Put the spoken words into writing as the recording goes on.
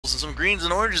some greens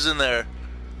and oranges in there.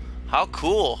 How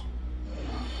cool.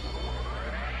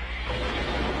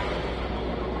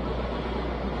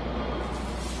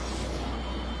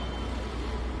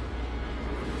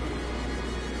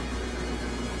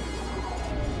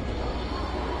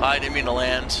 I didn't mean to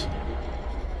land.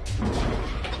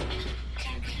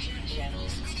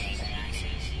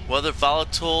 Weather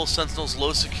volatile, sentinels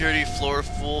low security, flora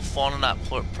full, fauna not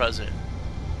present.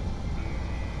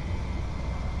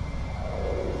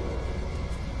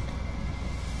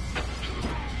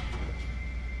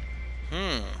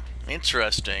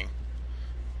 Interesting.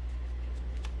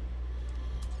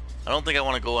 I don't think I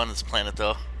want to go on this planet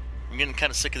though. I'm getting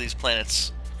kind of sick of these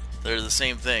planets. They're the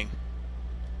same thing.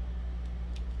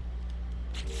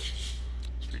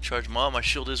 Let's recharge my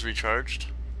shield is recharged.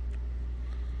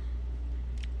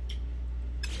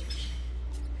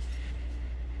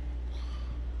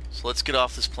 So let's get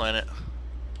off this planet.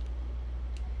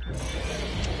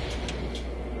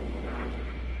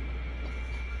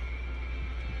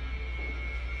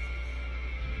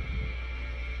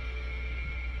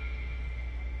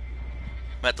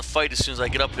 I'm at the fight as soon as I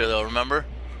get up here though, remember?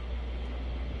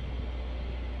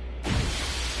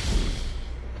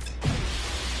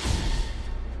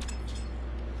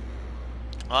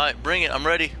 Alright, bring it, I'm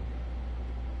ready.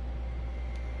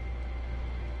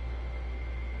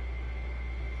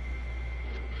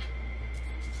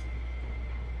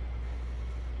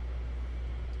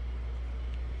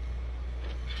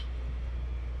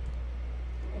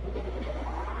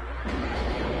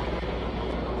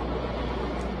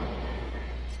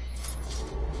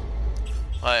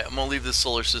 Alright, I'm gonna leave this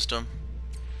solar system.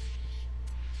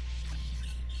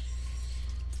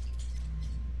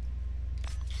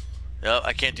 Yep,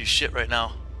 I can't do shit right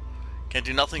now. Can't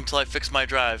do nothing until I fix my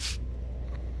drive.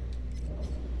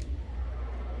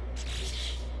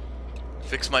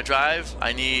 Fix my drive,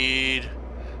 I need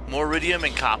more iridium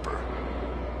and copper.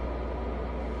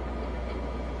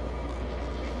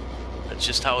 That's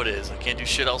just how it is. I can't do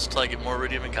shit else until I get more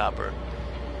iridium and copper.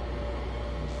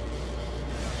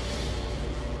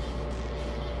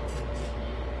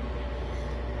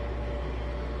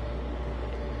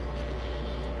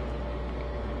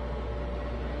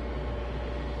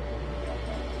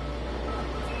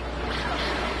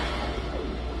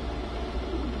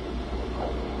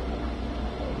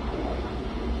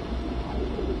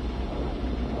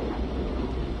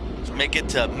 Make it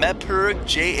to Mepper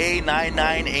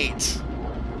JA998.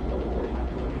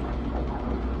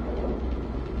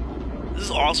 This is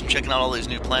awesome checking out all these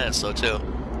new planets though too.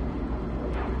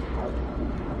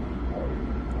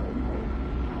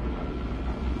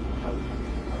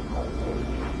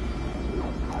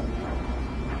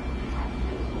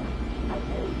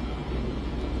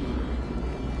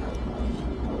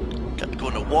 Got to go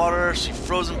into water, see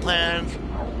frozen planets,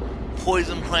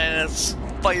 poison planets,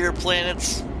 fire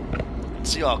planets.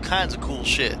 See all kinds of cool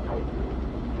shit.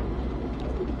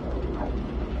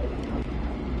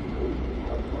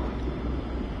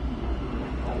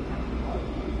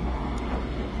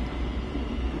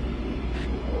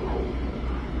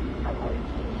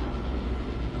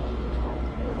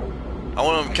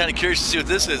 I'm kind of curious to see what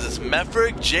this is. It's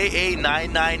Mephic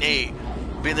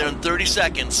JA998. Be there in 30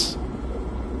 seconds.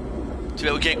 Too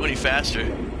bad we can't go any faster.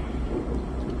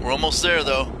 We're almost there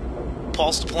though.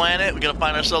 Pulse the planet, we gotta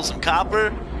find ourselves some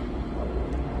copper,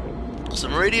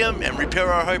 some iridium, and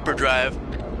repair our hyperdrive.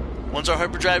 Once our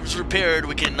hyperdrive is repaired,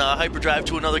 we can hyperdrive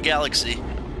to another galaxy.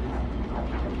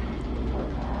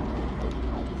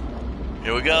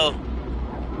 Here we go.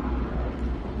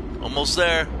 Almost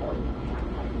there.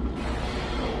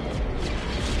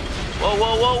 Whoa,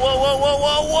 whoa, whoa, whoa, whoa, whoa,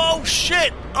 whoa, whoa,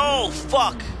 shit! Oh,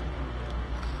 fuck.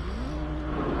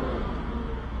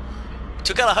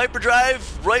 Took out a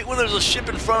hyperdrive right when there's a ship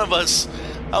in front of us.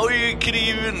 How can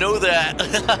you even know that?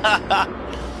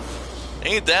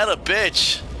 Ain't that a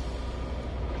bitch?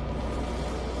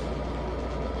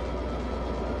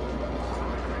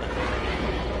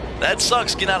 That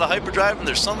sucks, getting out of hyperdrive and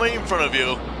there's somebody in front of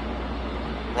you.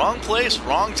 Wrong place,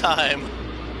 wrong time.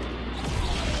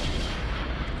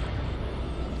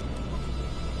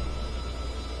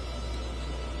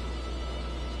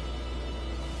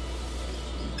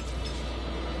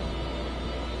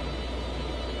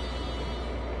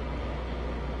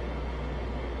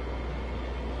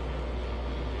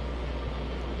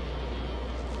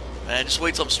 Man, just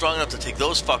wait till I'm strong enough to take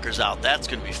those fuckers out. That's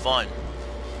gonna be fun.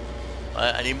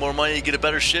 I need more money to get a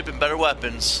better ship and better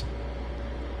weapons.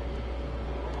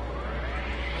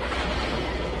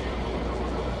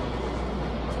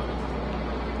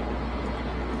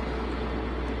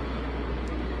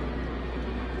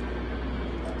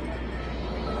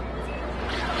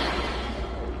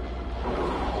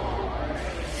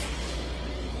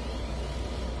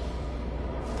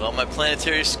 Got my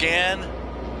planetary scan.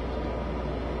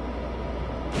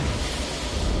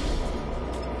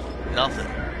 Nothing.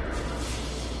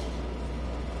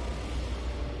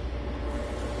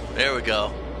 There we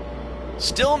go.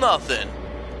 Still nothing.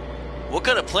 What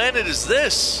kind of planet is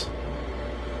this?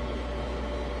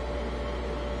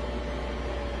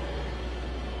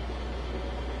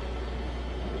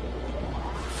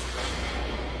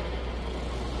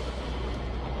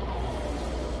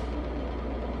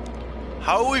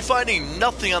 How are we finding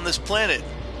nothing on this planet?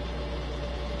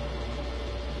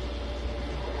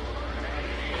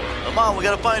 Come on, we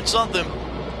gotta find something.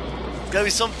 There's gotta be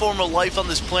some form of life on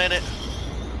this planet.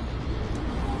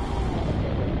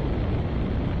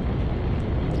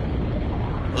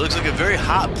 It looks like a very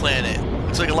hot planet.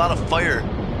 Looks like a lot of fire.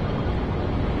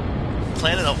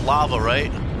 Planet of lava,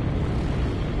 right?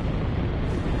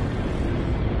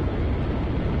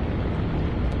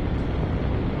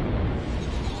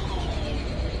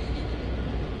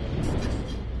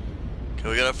 Okay,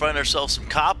 we gotta find ourselves some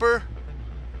copper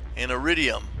and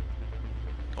iridium.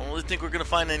 Don't really think we're gonna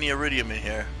find any iridium in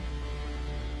here.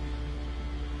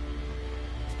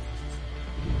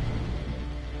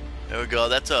 There we go,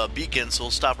 that's a beacon, so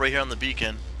we'll stop right here on the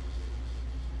beacon.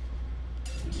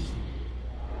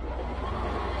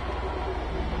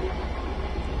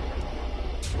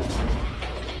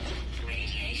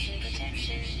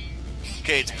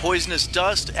 Okay, it's poisonous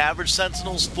dust, average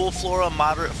sentinels, full flora,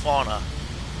 moderate fauna.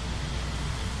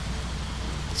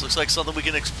 This looks like something we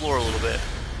can explore a little bit.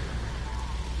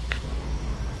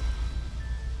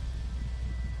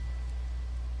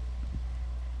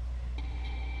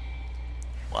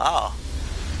 Wow,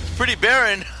 it's pretty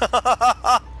barren.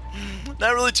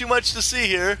 Not really too much to see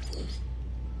here.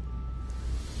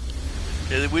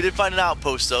 Okay, we did find an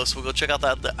outpost though, so we'll go check out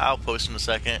the outpost in a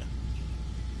second.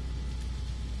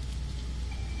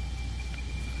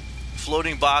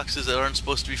 Floating boxes that aren't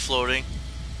supposed to be floating.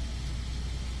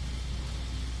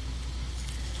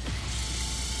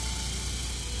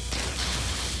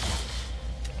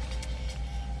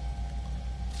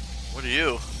 What are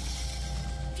you?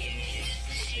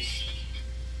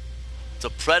 It's a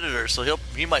predator, so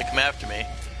he might come after me.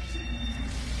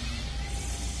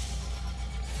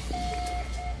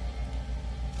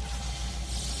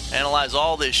 Analyze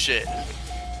all this shit.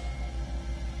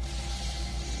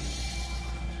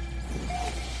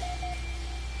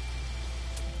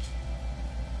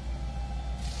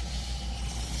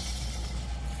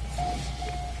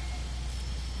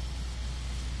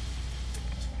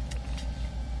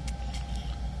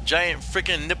 Giant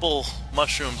freaking nipple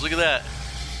mushrooms. Look at that.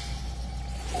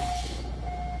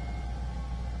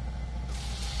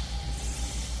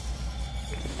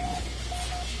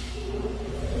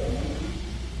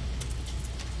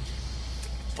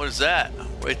 What is that?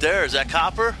 Right there, is that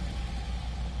copper?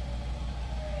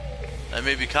 That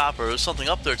may be copper. There's something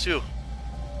up there too.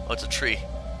 Oh, it's a tree.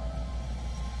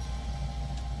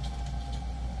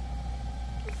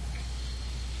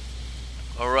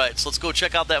 Alright, so let's go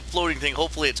check out that floating thing.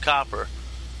 Hopefully it's copper.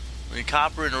 We need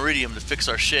copper and iridium to fix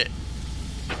our shit.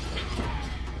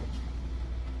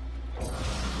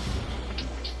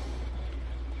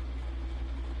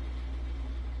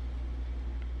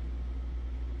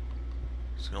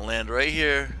 Just gonna land right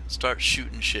here and start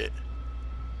shooting shit.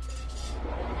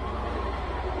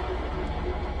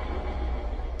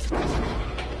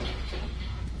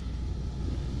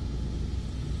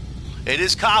 It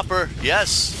is copper,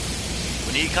 yes.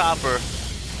 We need copper.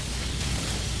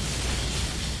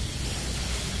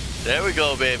 There we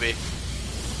go, baby.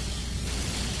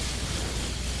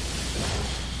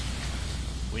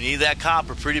 We need that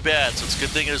copper pretty bad, so it's a good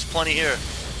thing there's plenty here.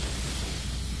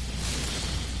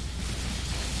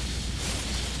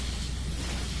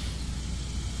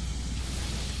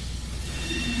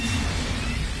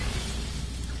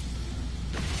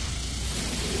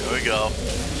 There we go.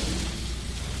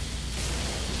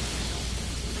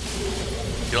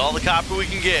 Get all the copper we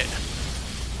can get.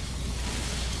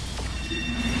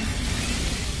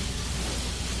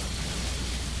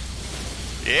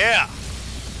 Yeah.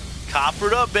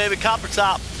 Coppered up, baby. Copper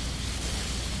top.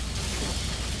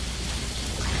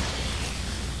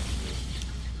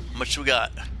 How much we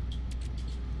got?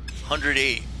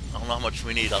 108. I don't know how much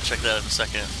we need. I'll check that in a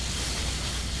second.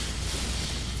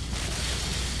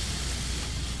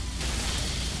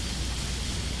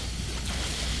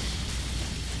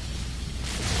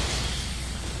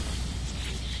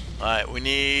 Alright, we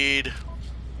need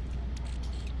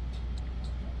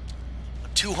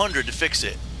 200 to fix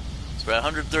it. So we're at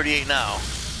 138 now.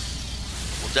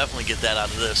 We'll definitely get that out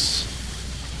of this.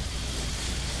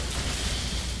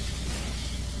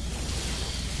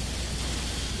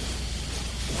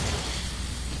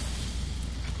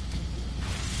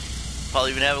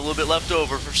 Probably even have a little bit left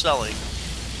over for selling.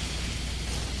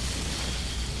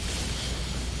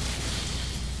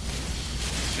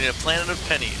 We need a planet of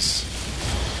pennies.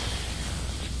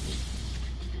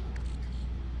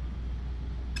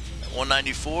 At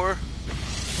 194.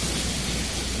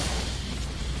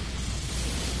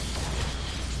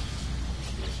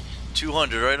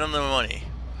 $200, right on the money.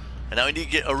 And now we need to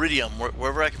get iridium,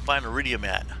 wherever I can find iridium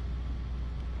at.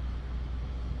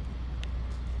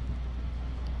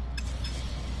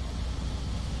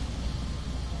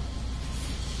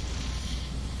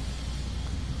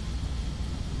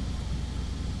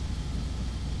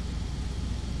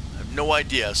 I have no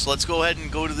idea. So let's go ahead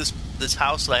and go to this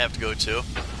house that I have to go to.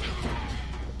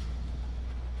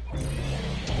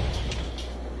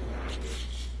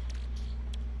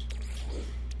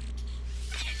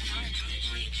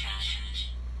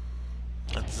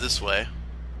 This way.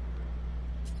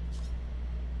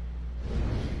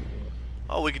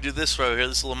 Oh, we could do this right here,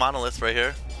 this little monolith right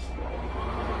here.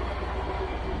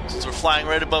 Since we're flying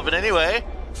right above it anyway,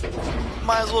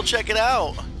 might as well check it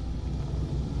out.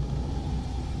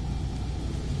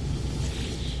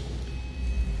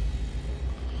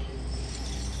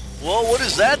 Whoa, what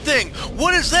is that thing?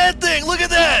 What is that thing? Look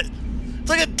at that! It's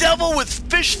like a devil with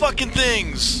fish fucking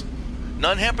things.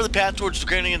 None hamper the path towards the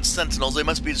Granian Sentinels. They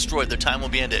must be destroyed. Their time will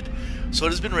be ended. So it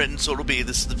has been written, so it'll be.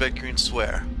 This is the Valkyrian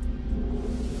swear.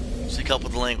 Seek help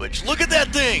with the language. Look at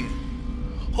that thing!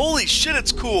 Holy shit,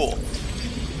 it's cool!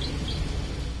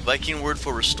 Viking word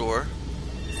for restore.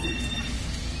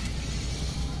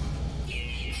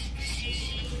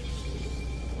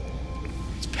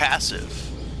 It's passive.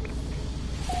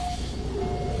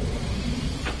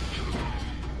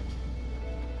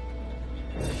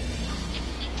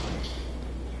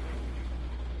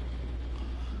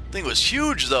 Thing was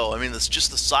huge though. I mean,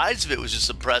 just the size of it was just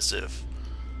impressive.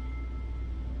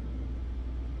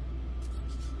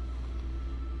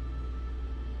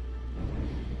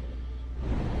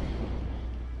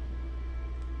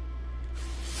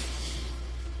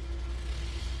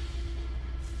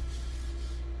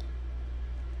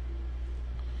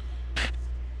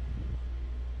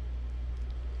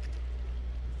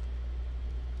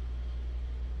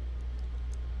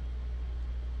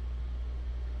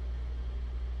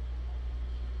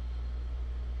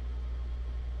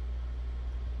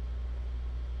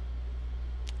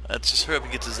 Let's just hurry up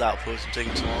and get to his outpost and take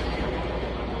him too long.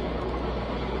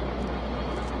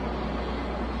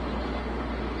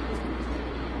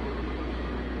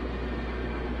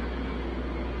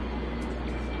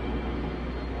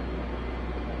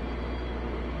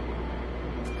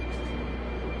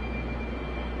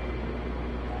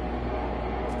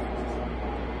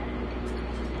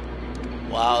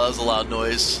 Wow, that was a loud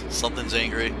noise. Something's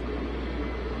angry.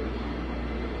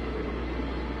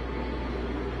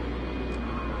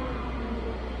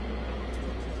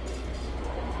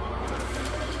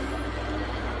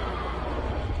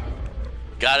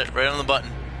 Got it, right on the button.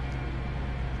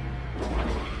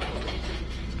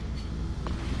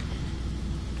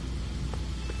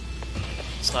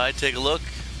 Side, take a look.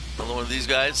 Another one of these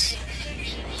guys.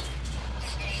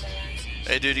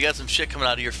 Hey dude, you got some shit coming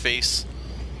out of your face.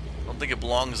 I don't think it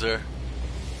belongs there.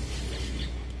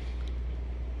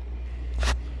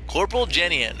 Corporal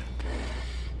Genian.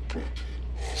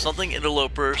 Something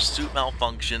interloper, suit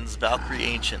malfunctions, Valkyrie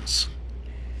ancients.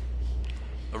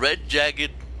 A red,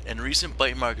 jagged, and recent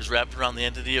bite mark is wrapped around the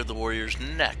entity of the warrior's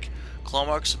neck. Claw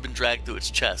marks have been dragged through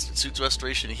its chest. Its suit's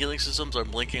restoration and healing systems are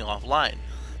blinking offline.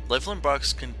 Lifeline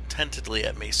barks contentedly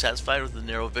at me, satisfied with the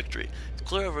narrow victory. It's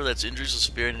clear, however, that its injuries are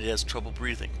severe and it has trouble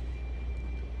breathing.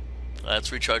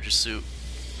 Let's recharge his suit.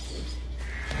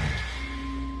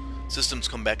 Systems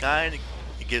come back on.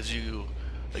 It gives you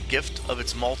a gift of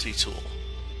its multi-tool.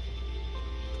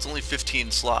 It's only 15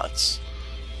 slots.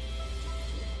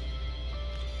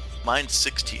 Mine's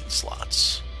 16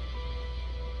 slots.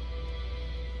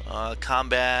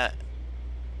 Combat,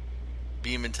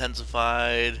 beam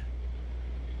intensified,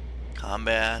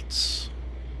 combats,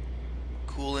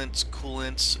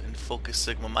 coolants, and focus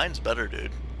sigma. Mine's better,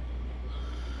 dude.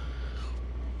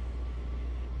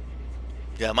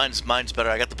 Yeah, mine's better.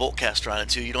 I got the bolt caster on it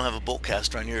too. You don't have a bolt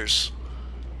caster on yours,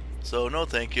 so no,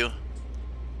 thank you.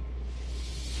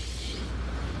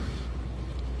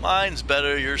 Mine's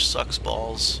better. Yours sucks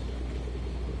balls.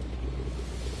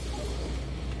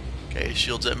 Okay,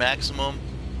 shields at maximum.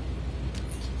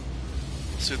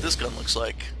 Let's see what this gun looks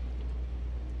like.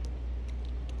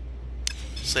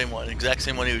 Same one, exact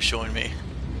same one he was showing me.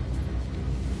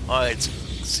 Alright,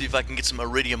 let's see if I can get some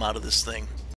iridium out of this thing.